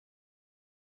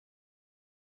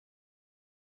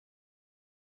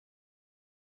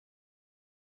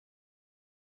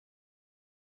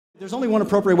There's only one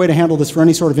appropriate way to handle this for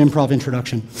any sort of improv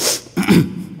introduction.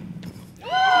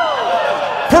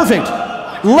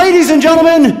 Perfect. Ladies and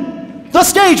gentlemen, The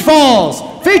Stage Falls,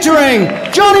 featuring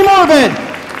Johnny Morbid,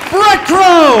 Bret,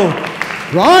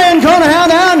 Ryan Carnahan,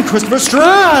 and Christopher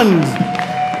Strand.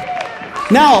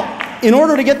 Now, in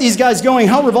order to get these guys going,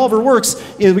 how Revolver works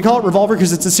is we call it Revolver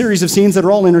because it's a series of scenes that are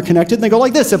all interconnected, and they go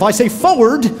like this. If I say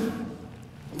forward,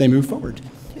 they move forward.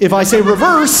 If I say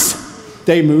reverse,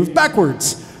 they move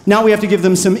backwards. Now we have to give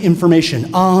them some information.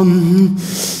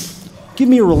 Give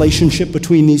me a relationship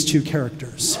between these two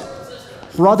characters.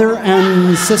 Brother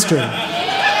and sister. All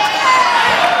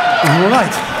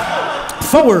right.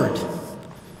 Forward.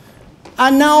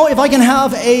 And now if I can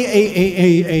have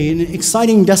an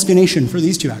exciting destination for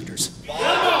these two actors.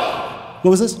 What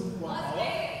was this?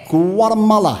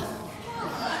 Guatemala.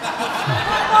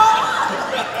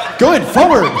 Good,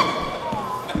 forward.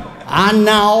 And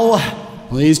now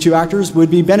these two actors would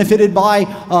be benefited by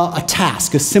a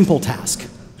task, a simple task.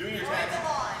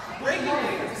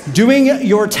 Doing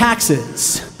your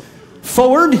taxes.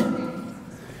 Forward.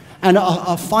 And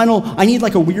a final, I need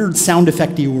like a weird sound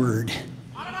effect-y word.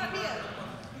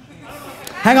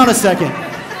 Hang on a second.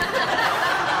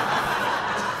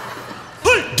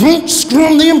 Don't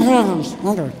screw the improvers.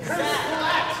 Okay.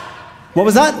 What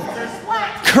was that?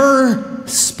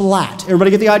 Ker-splat.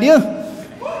 Everybody get the idea?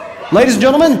 Ladies and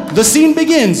gentlemen, the scene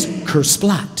begins.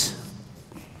 Ker-splat.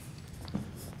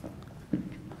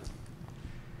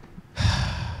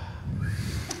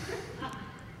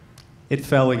 It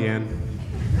fell again.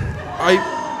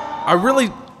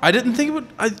 I didn't think it would.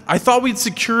 I thought we'd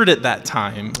secured it that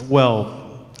time. Well,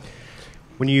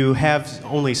 when you have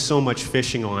only so much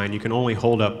fishing line, you can only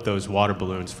hold up those water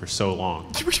balloons for so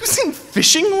long. You were using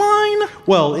fishing line?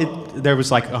 Well, there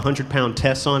was like 100-pound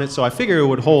tests on it, so I figure it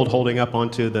would hold holding up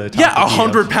onto the top. Yeah,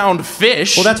 100-pound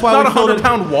fish. Well, that's why not a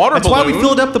 100-pound water balloon. That's why we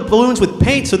filled up the balloons with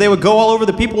paint, so they would go all over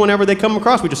the people whenever they come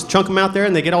across. We just chunk them out there,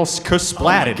 and they get all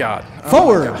splatted. Oh my God.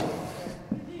 Forward. Oh my God.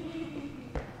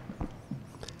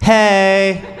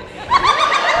 Hey.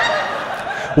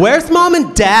 Where's Mom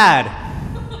and Dad?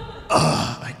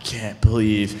 I can't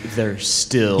believe they're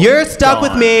still You're stuck gone.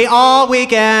 with me all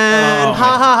weekend. Oh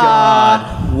ha ha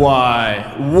ha. God.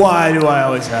 Why? Why do I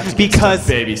always have to Because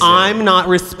babysit? I'm not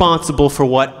responsible for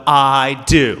what I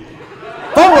do.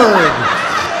 Forward.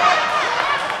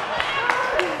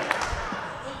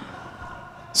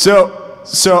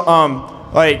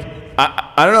 Like,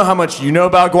 I don't know how much you know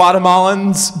about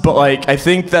Guatemalans, but like, I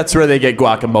think that's where they get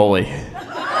guacamole.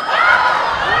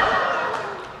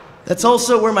 That's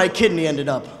also where my kidney ended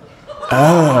up.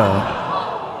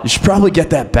 Oh. You should probably get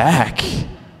that back.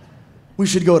 We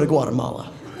should go to Guatemala.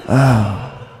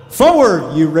 Oh.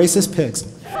 Forward, you racist pigs.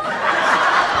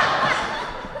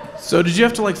 So did you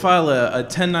have to like file a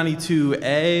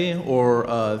 1092A or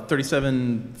a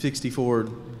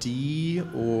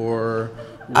 3764D or?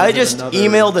 I just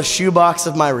emailed a shoebox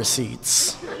of my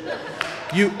receipts.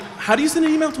 How do you send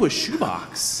an email to a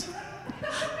shoebox?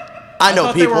 I know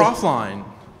thought people. They were offline.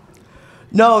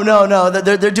 No.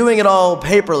 They're doing it all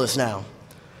paperless now.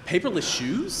 Paperless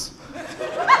shoes?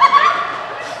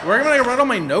 Where am I gonna write all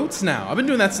my notes now? I've been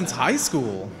doing that since high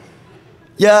school.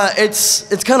 Yeah, it's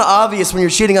kind of obvious when you're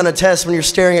cheating on a test when you're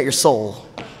staring at your soul.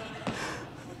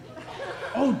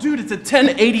 Oh, dude, it's a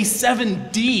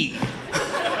 1087D.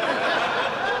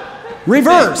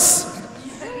 Reverse.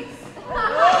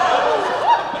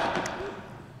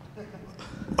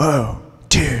 Whoa,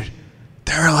 dude,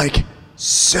 there are like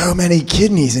so many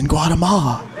kidneys in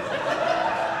Guatemala.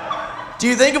 Do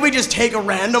you think if we just take a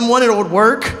random one, it would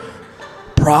work?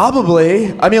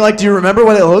 Probably. I mean, like, do you remember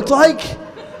what it looked like?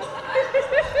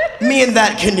 Me and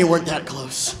that kidney weren't that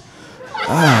close.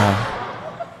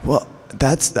 Well,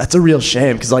 that's a real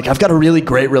shame, because like I've got a really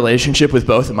great relationship with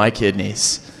both of my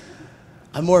kidneys.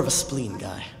 I'm more of a spleen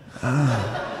guy.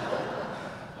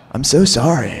 I'm so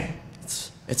sorry.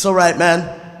 It's all right,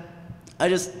 man. I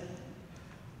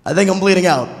think I'm bleeding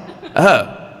out.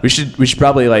 Oh, we should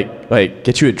probably like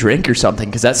get you a drink or something,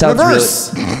 because that sounds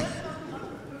Reverse. really.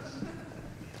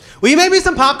 Will you make me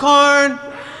some popcorn?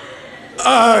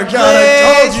 Oh God,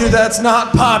 I told you that's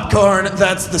not popcorn.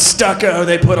 That's the stucco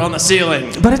they put on the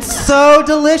ceiling. But it's so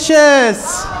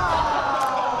delicious.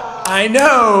 I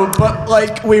know, but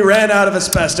like we ran out of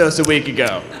asbestos a week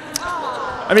ago.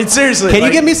 I mean, seriously. Can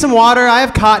you give me some water? I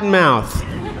have cotton mouth.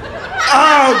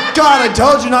 Oh God, I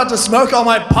told you not to smoke all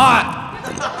my pot.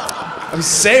 I'm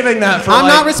saving that for I'm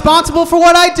not responsible for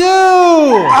what I do.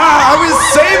 I was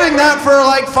saving that for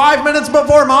like 5 minutes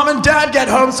before Mom and Dad get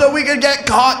home so we could get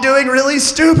caught doing really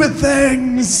stupid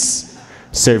things.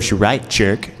 Serves you right,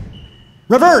 jerk.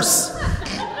 Reverse.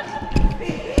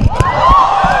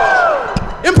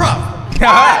 Improv.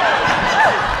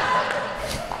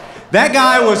 That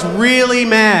guy was really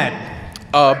mad.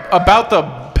 About the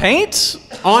paint?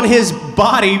 On his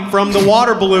body from the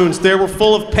water balloons, they were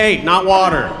full of paint, not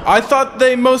water. I thought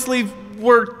they mostly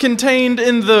were contained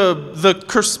in the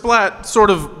kersplat sort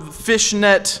of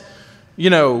fishnet, you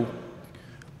know,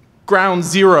 ground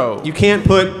zero. You can't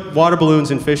put water balloons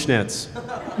in fishnets.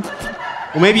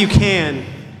 Well, maybe you can,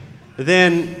 but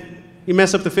then you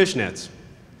mess up the fishnets.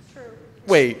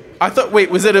 Wait,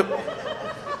 was it a...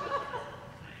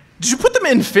 Did you put them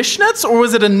in fishnets, or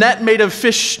was it a net made of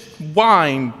fish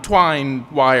twine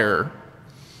wire?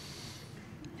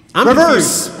 I'm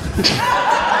Reverse.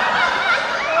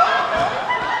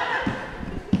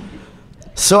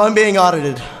 So I'm being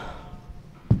audited.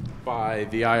 By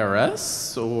the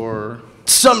IRS, or...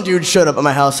 Some dude showed up at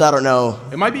my house, I don't know.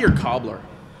 It might be your cobbler.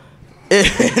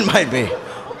 It might be.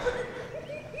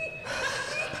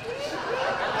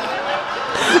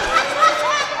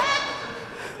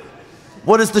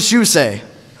 What does the shoe say?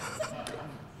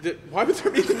 Why would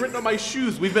there be anything written on my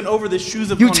shoes? We've been over the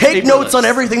shoes of... You take notes on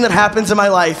everything that happens in my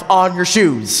life on your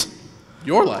shoes.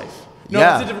 Your life? No,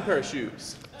 Yeah. it's a different pair of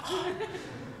shoes.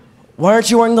 Why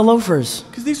aren't you wearing the loafers?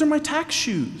 Because these are my tax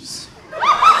shoes.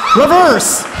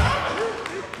 Reverse.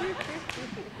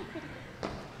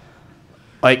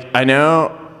 Like, I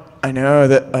know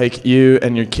that like you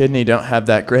and your kidney don't have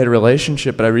that great a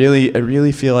relationship, but I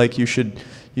really feel like you should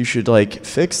like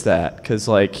fix that, because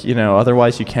like, you know,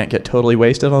 otherwise you can't get totally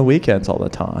wasted on weekends all the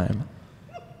time.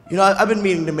 You know, I've been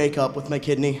meaning to make up with my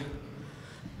kidney.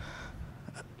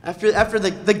 After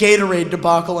the Gatorade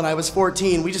debacle when I was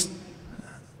 14,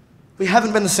 we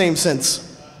haven't been the same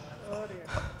since.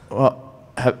 Well,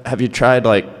 have you tried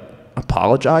like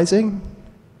apologizing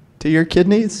to your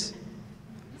kidneys?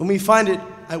 When we find it,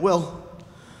 I will.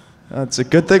 It's a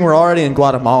good thing we're already in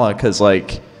Guatemala, because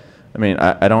like, I mean,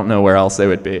 I don't know where else they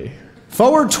would be.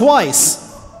 Forward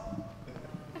twice.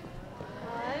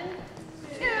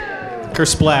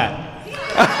 Kersplat.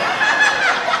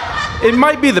 It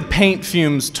might be the paint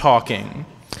fumes talking.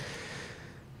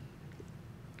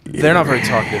 They're not very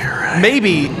talkative.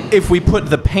 Maybe if we put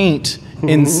the paint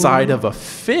inside of a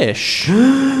fish,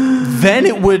 then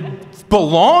it would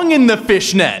belong in the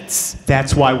fishnets.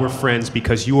 That's why we're friends,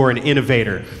 because you are an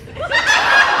innovator.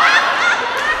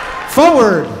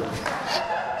 Forward.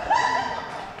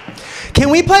 Can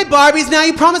we play Barbies now?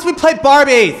 You promised we'd play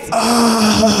Barbies.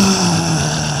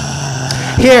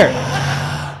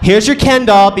 Here's your Ken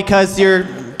doll, because you're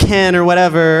Ken or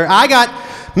whatever. I got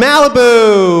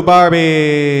Malibu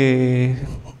Barbie.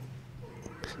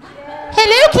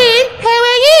 Hello, Ken. How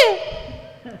are you?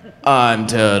 I'm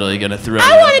totally gonna throw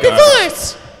I want a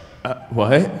divorce.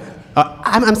 What?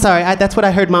 I'm sorry. That's what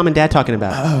I heard Mom and Dad talking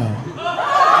about.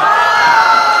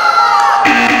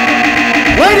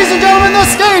 Ladies and gentlemen, the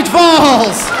stage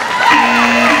falls.